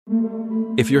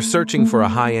If you're searching for a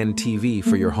high-end TV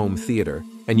for your home theater,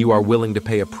 and you are willing to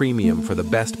pay a premium for the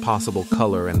best possible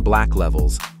color and black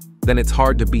levels, then it's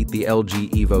hard to beat the LG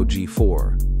Evo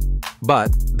G4.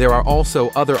 But there are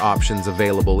also other options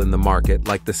available in the market,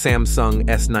 like the Samsung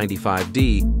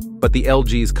S95D, but the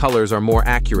LG's colors are more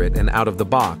accurate and out of the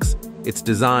box, its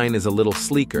design is a little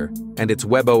sleeker, and its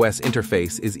WebOS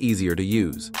interface is easier to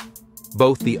use.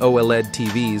 Both the OLED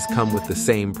TVs come with the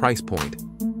same price point.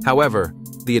 However,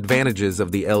 the advantages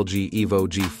of the LG Evo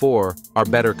G4 are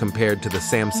better compared to the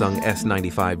Samsung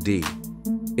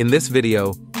S95D. In this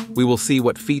video, we will see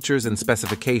what features and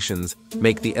specifications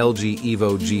make the LG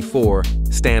Evo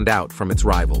G4 stand out from its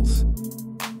rivals.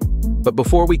 But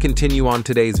before we continue on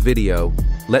today's video,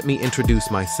 let me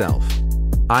introduce myself.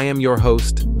 I am your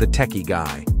host, the Techie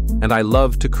Guy, and I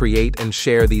love to create and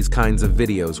share these kinds of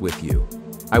videos with you.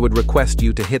 I would request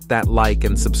you to hit that like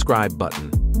and subscribe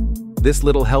button. This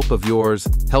little help of yours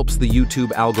helps the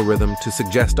YouTube algorithm to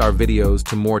suggest our videos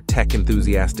to more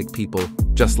tech-enthusiastic people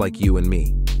just like you and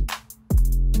me.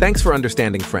 Thanks for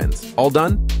understanding, friends. All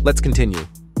done? Let's continue.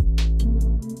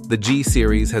 The G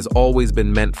series has always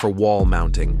been meant for wall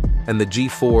mounting, and the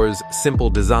G4's simple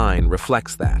design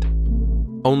reflects that.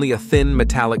 Only a thin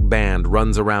metallic band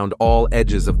runs around all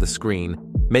edges of the screen,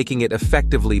 making it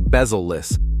effectively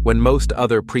bezel-less when most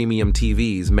other premium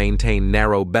TVs maintain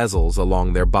narrow bezels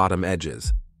along their bottom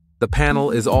edges. The panel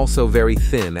is also very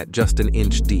thin at just an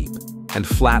inch deep, and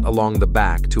flat along the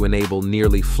back to enable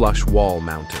nearly flush wall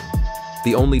mounting.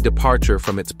 The only departure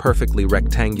from its perfectly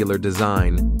rectangular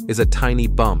design is a tiny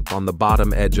bump on the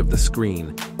bottom edge of the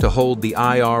screen to hold the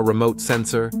IR remote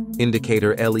sensor,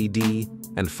 indicator LED,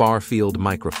 and far-field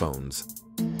microphones.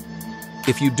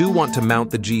 If you do want to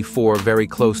mount the G4 very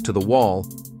close to the wall,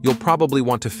 you'll probably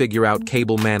want to figure out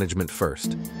cable management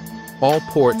first. All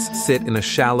ports sit in a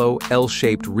shallow,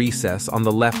 L-shaped recess on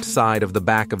the left side of the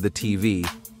back of the TV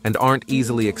and aren't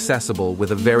easily accessible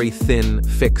with a very thin,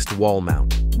 fixed wall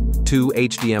mount. 2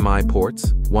 HDMI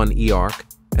ports, 1 eARC,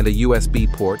 and a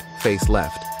USB port face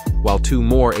left, while 2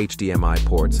 more HDMI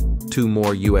ports, 2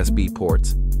 more USB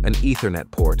ports, an Ethernet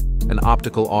port, an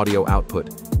optical audio output,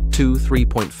 2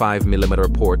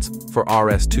 3.5mm ports for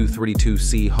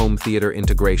RS-232C home theater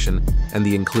integration and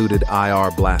the included IR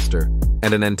blaster,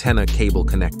 and an antenna cable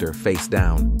connector face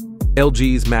down.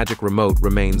 LG's Magic Remote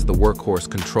remains the workhorse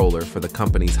controller for the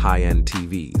company's high-end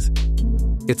TVs.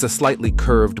 It's a slightly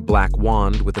curved black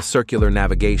wand with a circular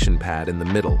navigation pad in the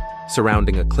middle,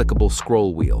 surrounding a clickable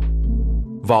scroll wheel.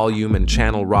 Volume and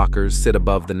channel rockers sit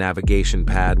above the navigation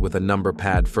pad with a number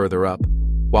pad further up,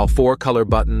 while 4 color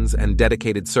buttons and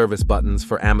dedicated service buttons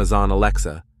for Amazon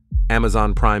Alexa,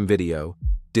 Amazon Prime Video,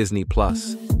 Disney+,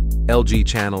 LG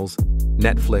Channels,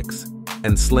 Netflix,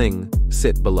 and Sling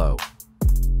sit below.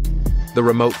 The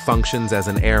remote functions as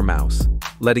an air mouse,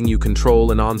 letting you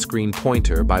control an on-screen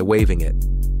pointer by waving it,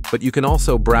 but you can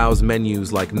also browse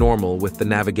menus like normal with the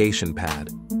navigation pad.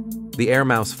 The air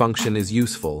mouse function is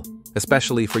useful,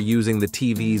 especially for using the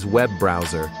TV's web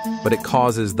browser, but it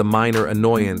causes the minor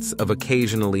annoyance of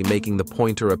occasionally making the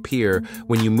pointer appear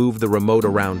when you move the remote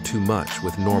around too much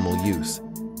with normal use.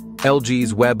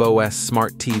 LG's WebOS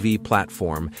Smart TV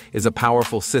platform is a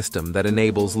powerful system that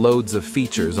enables loads of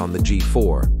features on the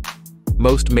G4.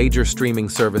 Most major streaming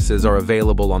services are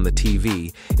available on the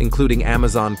TV, including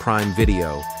Amazon Prime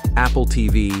Video, Apple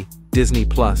TV, Disney+,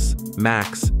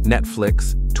 Max,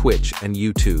 Netflix, Twitch, and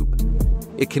YouTube.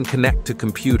 It can connect to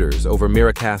computers over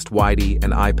Miracast Widey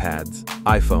and iPads,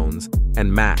 iPhones,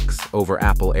 and Macs over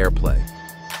Apple AirPlay.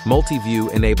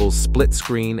 Multi-view enables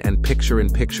split-screen and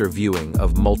picture-in-picture viewing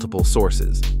of multiple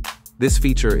sources. This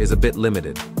feature is a bit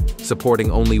limited, supporting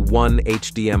only one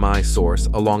HDMI source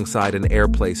alongside an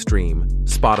AirPlay stream,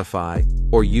 Spotify,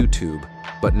 or YouTube,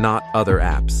 but not other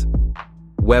apps.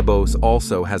 WebOS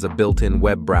also has a built-in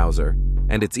web browser,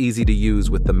 and it's easy to use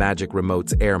with the Magic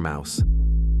Remote's Air Mouse.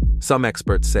 Some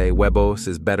experts say WebOS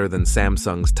is better than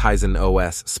Samsung's Tizen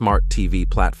OS smart TV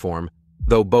platform,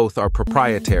 though both are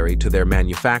proprietary to their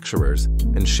manufacturers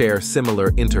and share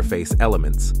similar interface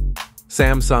elements.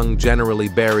 Samsung generally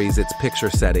buries its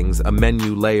picture settings a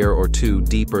menu layer or two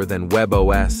deeper than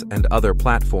WebOS and other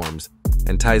platforms,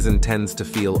 and Tizen tends to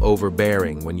feel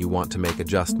overbearing when you want to make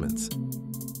adjustments.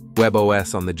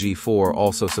 WebOS on the G4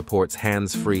 also supports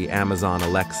hands-free Amazon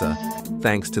Alexa,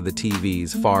 thanks to the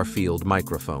TV's far-field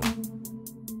microphone.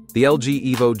 The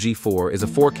LG Evo G4 is a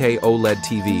 4K OLED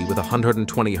TV with a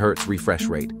 120Hz refresh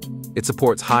rate. It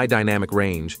supports high dynamic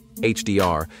range,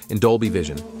 HDR, in Dolby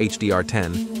Vision,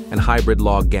 HDR10, and hybrid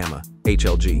log gamma,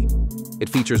 HLG. It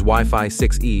features Wi-Fi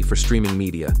 6E for streaming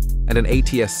media and an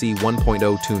ATSC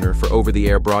 1.0 tuner for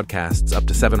over-the-air broadcasts up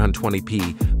to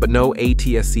 720p, but no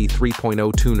ATSC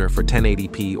 3.0 tuner for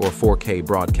 1080p or 4K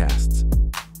broadcasts.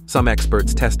 Some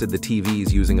experts tested the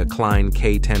TVs using a Klein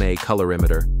K10A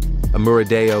colorimeter, a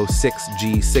Muradeo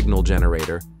 6G signal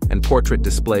generator, and Portrait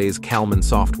Display's Kalman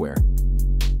software.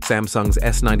 Samsung's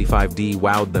S95D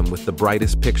wowed them with the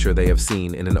brightest picture they have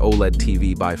seen in an OLED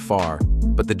TV by far,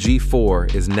 but the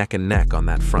G4 is neck and neck on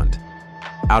that front.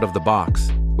 Out of the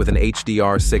box, with an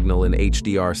HDR signal in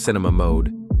HDR cinema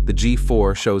mode, the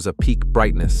G4 shows a peak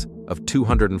brightness of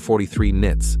 243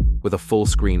 nits with a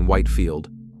full-screen white field,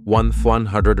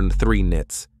 103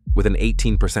 nits with an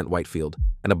 18% white field,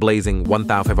 and a blazing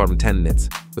 1510 nits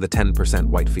with a 10%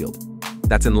 white field.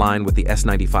 That's in line with the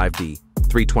S95D,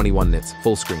 321 nits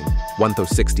full screen,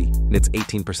 1060 nits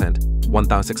 18%,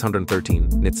 1613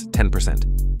 nits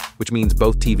 10%, which means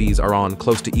both TVs are on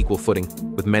close to equal footing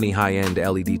with many high-end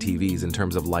LED TVs in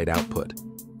terms of light output.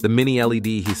 The mini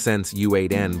LED Hisense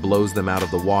U8N blows them out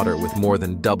of the water with more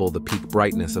than double the peak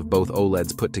brightness of both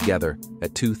OLEDs put together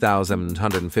at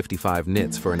 2155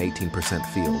 nits for an 18%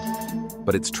 field.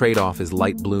 But its trade-off is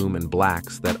light bloom and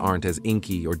blacks that aren't as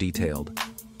inky or detailed.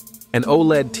 An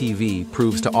OLED TV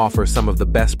proves to offer some of the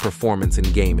best performance in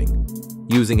gaming.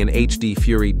 Using an HD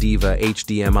Fury Diva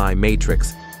HDMI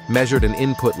matrix, measured an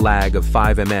input lag of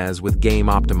 5 ms with Game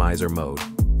Optimizer mode.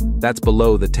 That's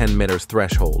below the 10 meters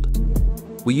threshold.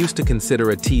 We used to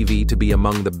consider a TV to be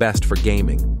among the best for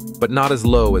gaming, but not as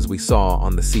low as we saw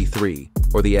on the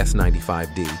C3 or the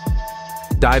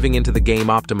S95D. Diving into the Game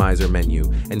Optimizer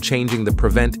menu and changing the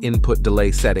Prevent Input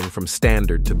Delay setting from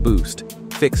Standard to Boost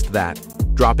fixed that,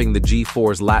 dropping the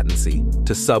G4's latency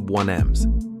to sub 1 ms.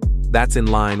 That's in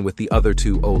line with the other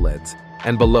two OLEDs,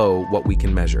 and below what we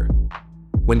can measure.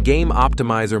 When Game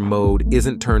Optimizer mode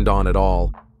isn't turned on at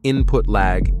all, input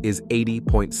lag is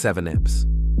 80.7 IPS.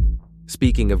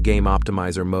 Speaking of Game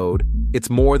Optimizer mode,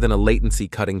 it's more than a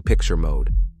latency-cutting picture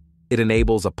mode. It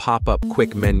enables a pop-up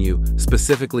quick menu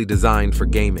specifically designed for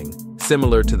gaming,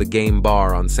 similar to the game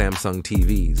bar on Samsung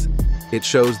TVs. It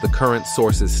shows the current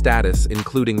source's status,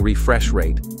 including refresh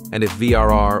rate, and if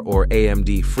VRR or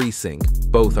AMD FreeSync,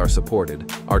 both are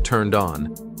supported, are turned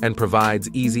on, and provides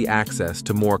easy access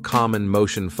to more common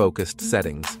motion-focused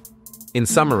settings. In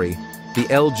summary, the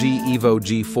LG Evo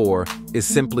G4 is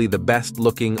simply the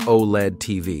best-looking OLED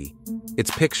TV.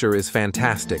 Its picture is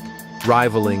fantastic,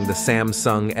 rivaling the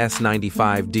Samsung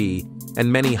S95D and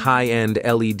many high-end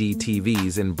LED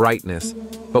TVs in brightness,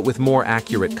 but with more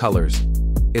accurate colors.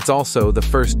 It's also the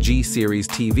first G-series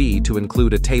TV to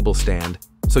include a table stand,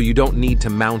 so you don't need to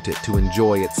mount it to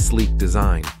enjoy its sleek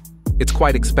design. It's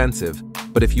quite expensive,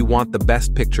 but if you want the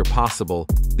best picture possible,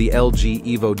 the LG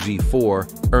Evo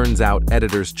G4 earns out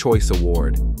Editor's Choice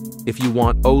Award. If you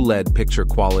want OLED picture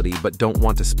quality but don't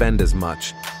want to spend as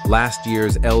much, last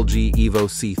year's LG Evo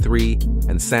C3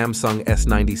 and Samsung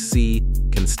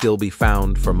S90C can still be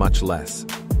found for much less.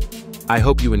 I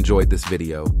hope you enjoyed this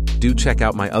video. Do check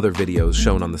out my other videos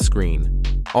shown on the screen.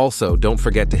 Also, don't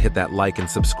forget to hit that like and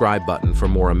subscribe button for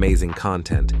more amazing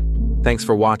content. Thanks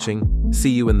for watching.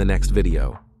 See you in the next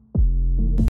video.